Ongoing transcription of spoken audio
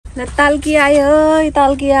ताल्की आयो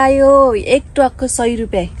 1 टुवाको 100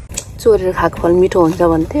 रुपैयाँ चोरेर खाएको फल मिठो हुन्छ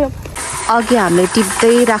भन्थ्यो अघि हामीले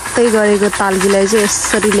टिप्दै राख्दै गरेको ताल्कीलाई चाहिँ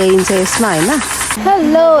यसरी ल्याइन्छ यसमा हैन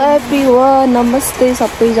हेलो एभ्रीवन नमस्ते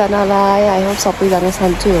सबैजनालाई आई होप सबैजना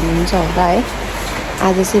सन्चै हुनुहुन्छ होला है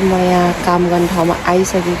आज चाहिँ म यहाँ काम गर्ने ठाउँमा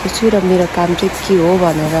आइसकेको छु र मेरो काम चाहिँ के हो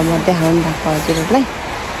भनेर म देखाउन भएको हजुरहरुलाई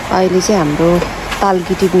अहिले चाहिँ हाम्रो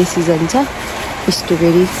ताल्की टिप्ने सिजन छ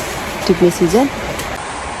स्ट्रबेरी टिप्ने सिजन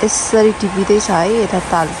यसरी टिपिदै छ है यता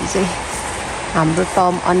ताल्की चाहिँ हाम्रो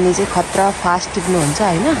टम अन्ने चाहिँ खतरा फास्ट टिप्नुहुन्छ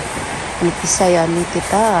हैन अनि पिसाई अनि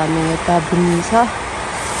त्यता अनि यता बुन्नी छ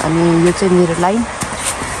अनि यो चाहिँ मेरो लाइन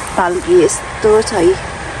ताल्की यस्तो छ है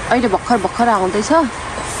अहिले भर्खर आउँदैछ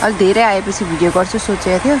अलि धेरै आएपछि भिडियो गर्छु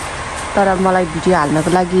सोचेको थियो तर मलाई भिडियो हाल्नको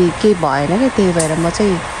लागि केही भएन के त्यही भएर म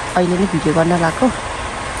चाहिँ अहिले नै भिडियो गर्न लाग्यो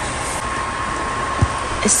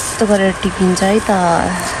यस्तो गरेर टिपिन्छ है त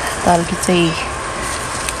ताल्की चाहिँ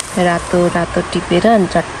रातो टिपेर अनि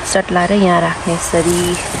चट लाएर यहाँ राख्ने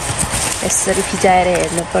यसरी फिजाएर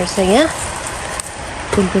हेर्नुपर्छ यहाँ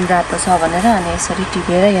कुन रातो छ भनेर अनि यसरी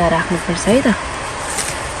टिपेर यहाँ राख्नुपर्छ है त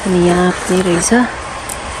अनि यहाँ पनि रहेछ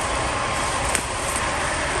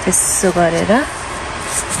यसो गरेर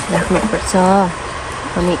राख्नुपर्छ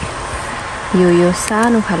अनि यो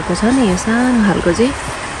सानो खालको छ नि यो सानो खालको चाहिँ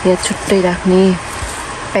यहाँ छुट्टै राख्ने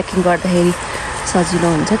प्याकिङ गर्दाखेरि सजिलो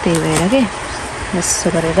हुन्छ त्यही भएर के यसो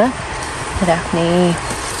गरेर राख्ने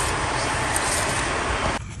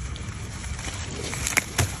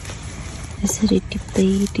यसरी टिप्दै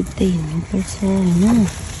हिँड्नुपर्छ हैन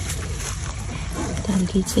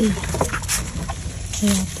ताल्की चाहिँ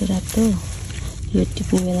रातो यो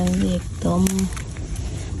टिप्ने बेलामा चाहिँ एकदम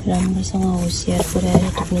राम्रोसँग होसियार पुर्याएर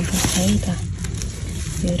टिप्नुपर्छ है त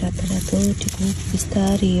यो रातो टिप्ने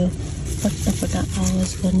बिस्तारै यो पट्ट आवाज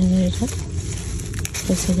गर्ने गरेर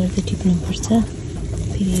त्यसो गर्दै टिप्नुपर्छ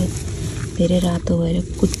फेरि यो धेरै रातो भएर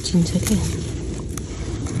कुच्चिन्छ क्या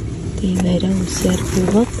त्यही भएर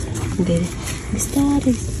होसियारपूर्वक धेरै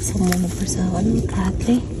बिस्तारै समाउनुपर्छ हल्का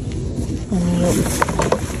हातले अनि यो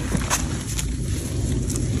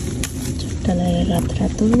चट्टा लगाएर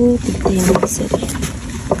रातो टिप्दै यसरी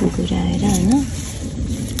घुराएर होइन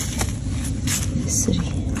यसरी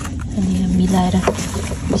अनि यहाँ मिलाएर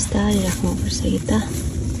बिस्तारै राख्नुपर्छ यता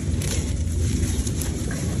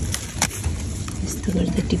यस्तो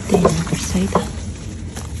गर्दै टिप्दै हिँड्नुपर्छ है त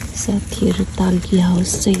साथीहरू ताल्की हाउस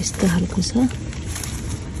चाहिँ यस्तो खालको छ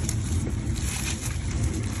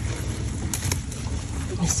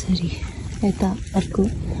यसरी यता अर्को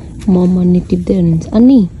मम्मी टिप्दै हुनुहुन्छ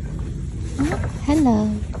अनि हेलो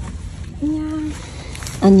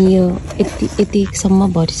अनि यो यतिसम्म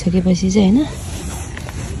भरिसकेपछि चाहिँ होइन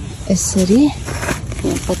यसरी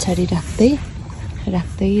पछाडि राख्दै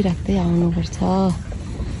आउनुपर्छ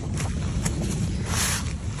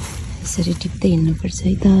यसरी टिप्दै हिँड्नुपर्छ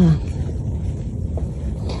है त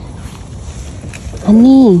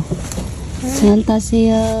अनि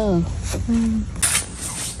छाल्तासेयो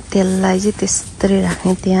त्यसलाई चाहिँ त्यस्तै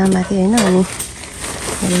राख्ने त्यहाँ माथि होइन अनि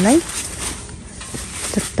त्यसलाई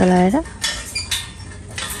चट्टा लगाएर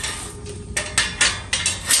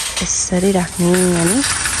यसरी राख्ने अनि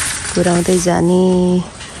गुराउँदै जाने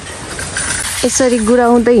यसरी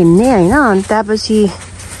गुराउँदै हिँड्ने होइन अनि त्यसपछि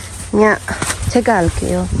यहाँ ठेका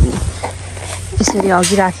हाल्के हो यसरी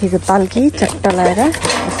अघि राखेको ताल्की चट्टा लगाएर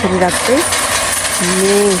यसरी राख्दै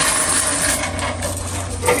हिँड्ने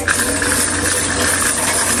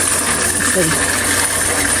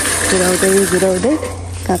गुराउँदै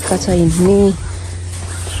कहाँ छ हिँड्ने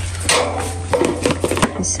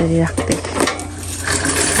यसरी राख्दै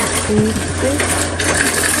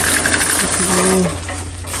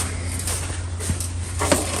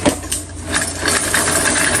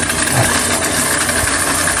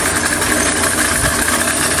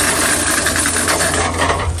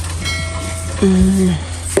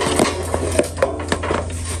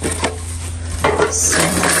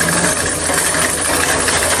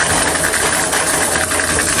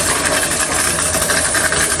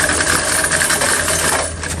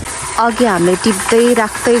अघि हामीले टिप्दै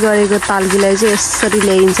राख्दै गरेको ताल्कीलाई चाहिँ यसरी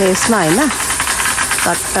ल्याइन्छ यसमा हैन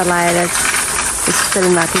चट्टा लाएर यसरी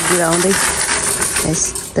माथि गुराउँदै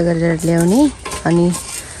यस्तो गरेर ल्याउने अनि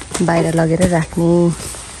बाहिर लगेर राख्ने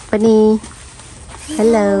पनि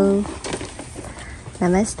हेलो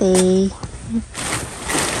नमस्ते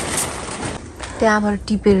त्यहाँबाट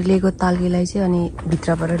टिपेर ल्याएको ताल्कीलाई चाहिँ अनि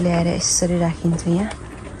भित्रबाट ल्याएर यसरी राखिन्छ यहाँ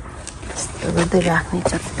यस्तो गर्दै राख्ने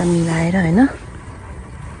चट्टा मिलाएर हैन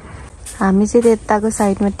हामी चाहिँ यताको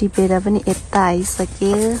साइडमा टिपेर पनि यता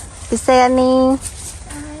आइसक्यो त्यसैनी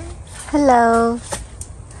हेलो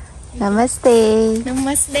नमस्ते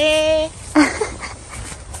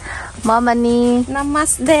ममनी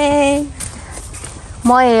नमस्ते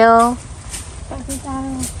मयो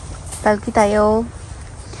तल्कितायो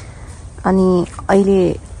अनि अहिले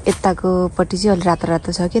यताको पट्टि चाहिँ अलि रातो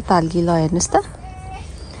रातो छ के ताल्की ल हेर्नुस् त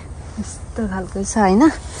यस्तो खालको छ हैन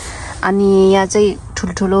अनि यहाँ चाहिँ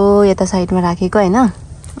ठुलठुलो यता साइडमा राखेको हैन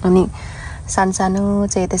अनि सानो सानो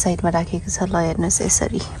चाहिँ यता साइडमा राखेको छ ल हेर्नुस्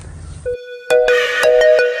यसरी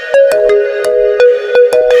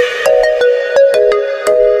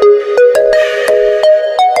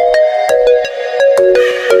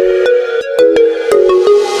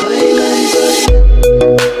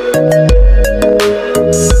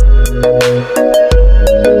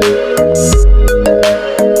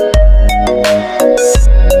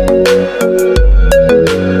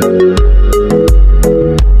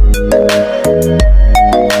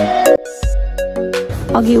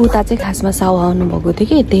अघि उता चाहिँ खासमा साउ आउनु भएको थियो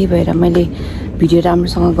कि त्यही भएर मैले भिडियो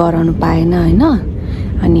राम्रोसँग गराउनु पाएन हैन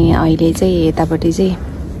अनि अहिले चाहिँ यतापट्टि चाहिँ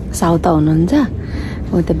साउ त हुनुहुन्छ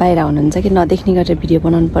उ त बाहिर हुनुहुन्छ कि नदेख्ने गरेर भिडियो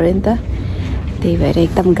बनाउनु पर्यो नि त त्यही भएर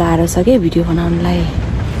एकदम गाह्रो छ के भिडियो बनाउनलाई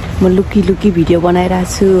म लुकी लुकी भिडियो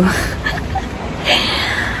बनाइरहेको छु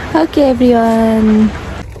ओके एभ्रीवन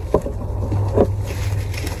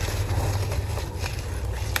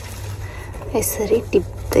यसरी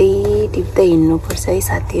टिप्दै टिप्दै हिँड्नुपर्छ है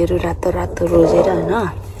साथीहरू रातो रातो रोजेर हैन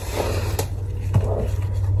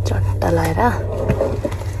चट्टा लाएर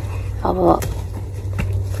अब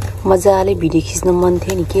मजाले भिडियो खिच्न मन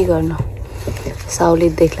थियो नि के गर्नु साउले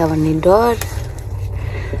देख्ला भन्ने डर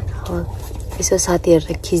अब यसो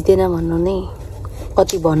साथीहरूलाई खिच्दैन भन्नु नै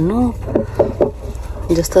कति भन्नु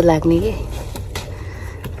जस्तो लाग्ने के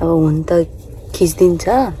अब हुन त खिच्दिन्छ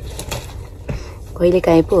कहिले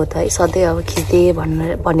काहीँ पो हो त है सधैँ अब खिच्दे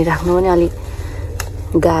भनिराख्नु पनि अलिक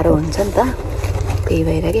गाह्रो हुन्छ नि त त्यही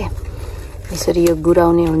भएर के यसरी यो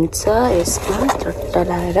गुराउने हुन्छ यसमा चट्टा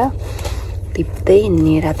लगाएर टिप्दै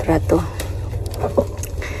हिँड्ने रातो रातो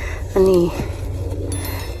अनि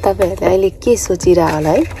तपाईहरुले अहिले के सोचिरह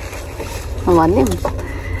होला है भन्ने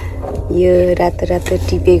यो रातो रातो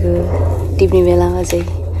टिप्ने बेलामा चाहिँ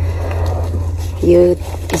यो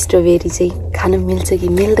स्ट्रबेरी चाहिँ खान मिल्छ कि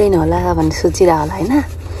मिल्दैन होला भन्ने सोचिरह होला हैन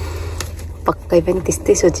पक्कै पनि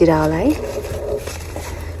त्यस्तै सोचिरह होला है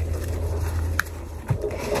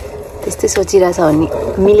त्यस्तै सोचिरहेछ भने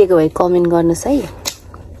मिलेको भए कमेन्ट गर्नुस् है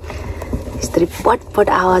यसरी पटपट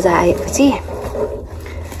आवाज आएपछि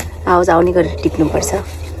आवाज आउने गरेर टिप्नुपर्छ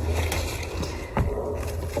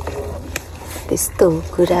त्यस्तो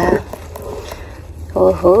कुरा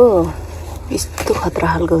ओहो यस्तो खतरा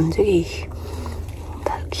खालको हुन्छ कि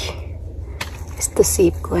यस्तो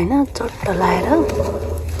सेपको हैन चट्टा लाएर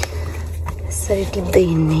यसरी टिप्दै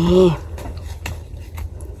हिँड्ने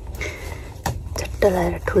चट्टा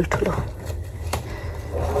लाएर ठुल्ठुलो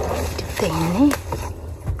टिप्दै हिँड्ने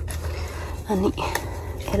अनि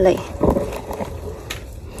यसलाई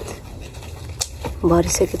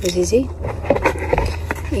भरिसकेपछि चाहिँ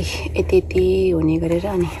यति यति हुने गरेर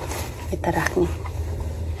अनि यता राख्ने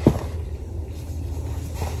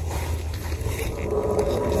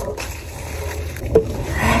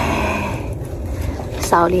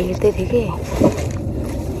साउले हेर्दै थिएँ कि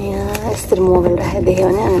यहाँ यसरी मोबाइल राखेर देख्यो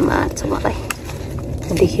भने अनि मार्छ मलाई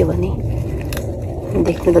देख्यो भने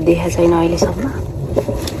देख्नु त देखेको छैन अहिलेसम्म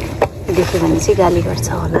देख्यो भने चाहिँ गाली गर्छ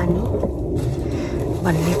होला नि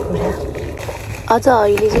भन्ने कुरा अझ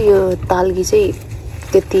अहिले चाहिँ यो तालगी चाहिँ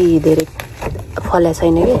त्यति धेरै फल्या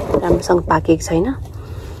छैन कि राम्रोसँग पाकेको छैन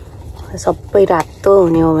सबै रातो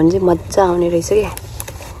हुने हो भने चाहिँ मजा आउने रहेछ कि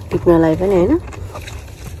टिप्नलाई पनि हैन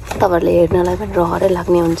तपाईहरुले हेर्नलाई पनि रहरै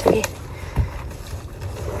लाग्ने हुन्छ कि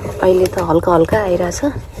अहिले त हल्का हल्का आइराछ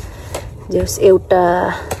जस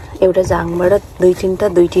एउटा जाङबाट दुई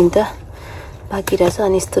तीनटा पाकिरहेछ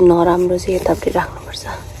अनि यस्तो नराम्रो चाहिँ यतापट्टि राख्नुपर्छ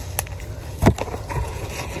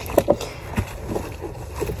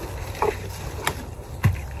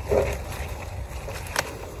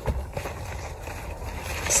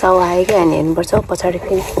साउ आयो कि अनि हेर्नुपर्छ पछाडि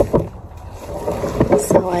फेरि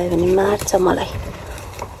साउ आयो भने मार्छ मलाई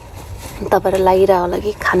तपाईहरुलाई लागिरह होला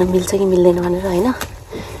कि खान मिल्छ कि मिल्दैन भनेर हैन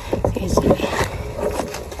यस्तो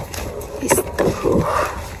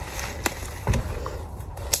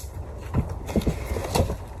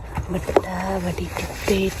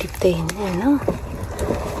बट्टाबट्टी टिप्दै हिँड्ने हैन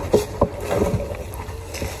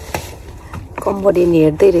कम्बोडियन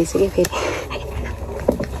हेर्दै रहेछ कि फेरि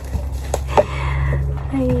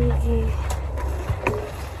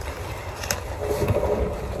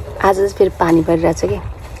आज चाहिँ फेरि पानी परिरहेछ कि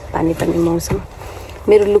पानी पर्ने मौसम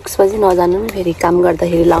मेरो लुक्समा चाहिँ नजानु नि फेरि काम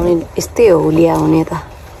गर्दाखेरि लाउने यस्तै हो हुलिया हुने त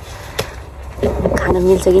खान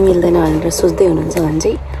मिल्छ कि मिल्दैन भनेर सोच्दै हुनुहुन्छ भने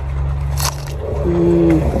चाहिँ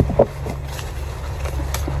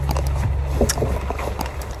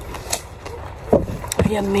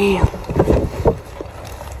Yummy.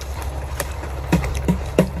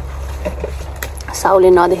 साउले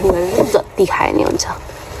नदेख्ने गरेर जति खाए नि हुन्छ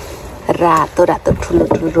रातो रातो ठुलो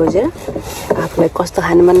ठुलो रोजेर आफूलाई कस्तो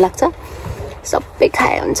खान मन लाग्छ सबै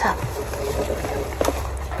खाए हुन्छ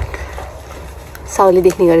साउले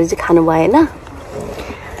देख्ने गरेर चाहिँ खानु भएन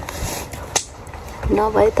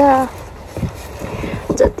नभए त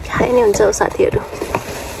जति खाए नि हुन्छ साथीहरु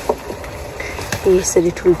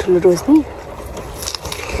यसरी ठुलो ठुलो रोज नि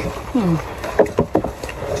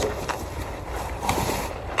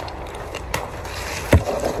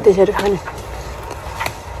त्यसरी खानु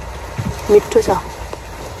मिठो छ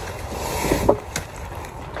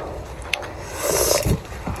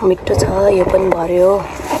मिठो छ यो पनि भर्यो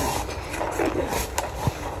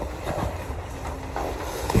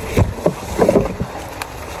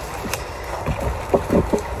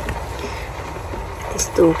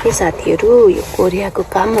त्यस्तो हो के साथीहरु यो कोरियाको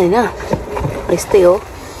काम हैन यस्तै हो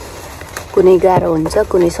कुनै गाह्रो हुन्छ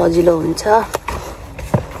कुनै सजिलो हुन्छ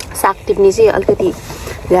साग टिप्ने चाहिँ अलिकति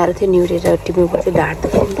गाह्रो थियो निउरेर टिप्नु पर्थ्यो ढाड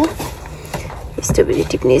दुख्यो नि त स्ट्रबेरी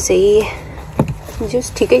टिप्ने चाहिँ जस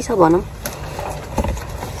ठिकै छ भनौं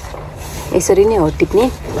यसरी नै हो टिप्ने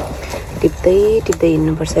टिप्दै टिप्दै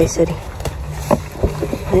हिँड्नुपर्छ यसरी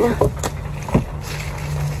हैन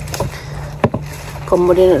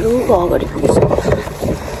कम्बोडेनहरु अगाडि पुगिसक्यो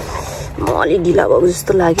म अलि ढिला भएको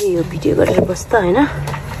जस्तो लाग्यो यो भिडियो गरेर बस्दा हैन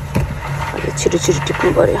अलि छिटो छिटो टिप्नु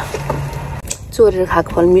पर्यो चोरेर खाएको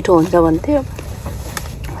फल मिठो हुन्छ भन्थ्यो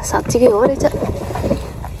साच्चै हो रहेछ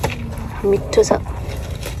मिठो छ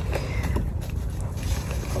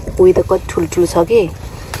उही त कति ठुल्ठुलो छ कि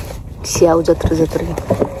स्याउ जत्रो जत्रो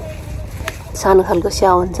सानो खालको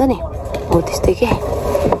स्याउ हुन्छ नि हो त्यस्तै के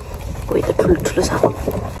उही त ठुल्ठुलो छ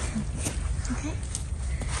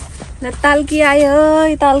ताल्की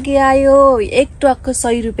आयो एक टुवाको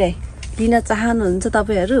 100 रुपैयाँ लिन चाहनुहुन्छ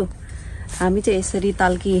तपाईहरु हामी चाहिँ यसरी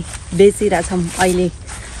ताल्की बेचिरहेछौं अहिले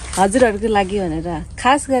हजुरहरुको लागि भनेर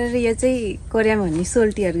खास गरेर यो चाहिँ कोरियामा भन्ने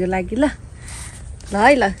सोल्टीहरुको लागि ल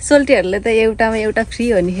है ल सोल्टीहरुले त एउटामा एउटा फ्री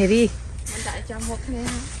हो नि फेरि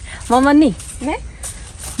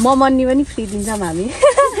ममन्नी पनि फ्री दिन्छौं हामी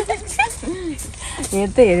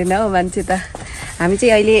हेर्दै हेरेन हौ मान्छे त हामी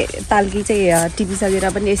चाहिँ अहिले ताल्की चाहिँ टिपिसकेर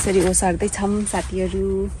पनि यसरी ओसार्दै छौं साथीहरु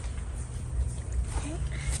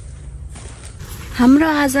हाम्रो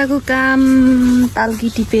आजको काम ताल्की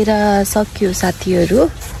टिपेर सक्यो साथीहरु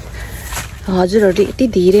हजुरहरुले यति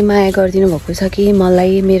धेरै माया गरिदिनु भएको छ कि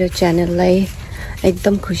मलाई मेरो च्यानललाई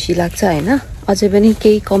एकदम खुसी लाग्छ हैन अझै पनि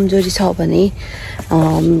केही कमजोरी छ भने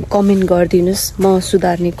कमेन्ट गरिदिनुस् म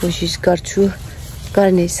सुधार्ने कोसिस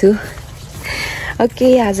गर्नेछु ओके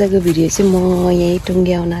आजको भिडियो चाहिँ म यही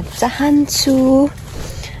टुङ्ग्याउन चाहन्छु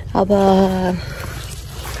अब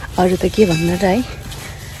अरु त के भन्नु र है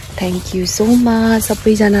थ्यांक यू सो मच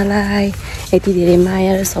सबैजनालाई यति धेरै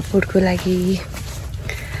माया र सपोर्टको लागि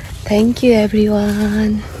थ्यांक यू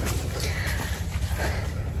एभ्रीवन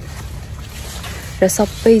र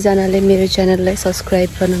सबैजनाले मेरो च्यानललाई सब्स्क्राइब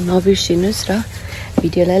गर्न नबिर्सिनुस् र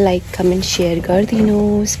भिडियोलाई लाइक कमेन्ट शेयर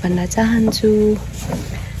गरिदिनुस् भन्न चाहन्छु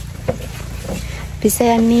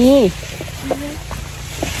पिसायानी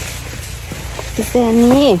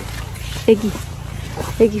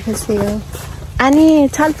एगी फस्यो अनि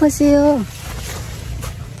छल फस्यो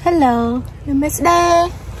हेलो नमस्ते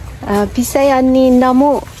पिसायानी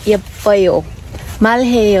नमो यप्पयो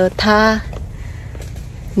मालहेयो था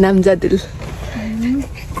남자들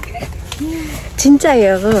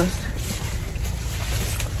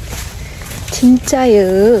진짜요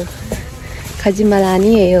거짓말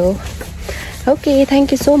아니에요 Okay,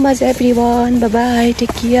 thank you so much everyone. Bye bye.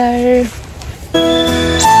 Take care.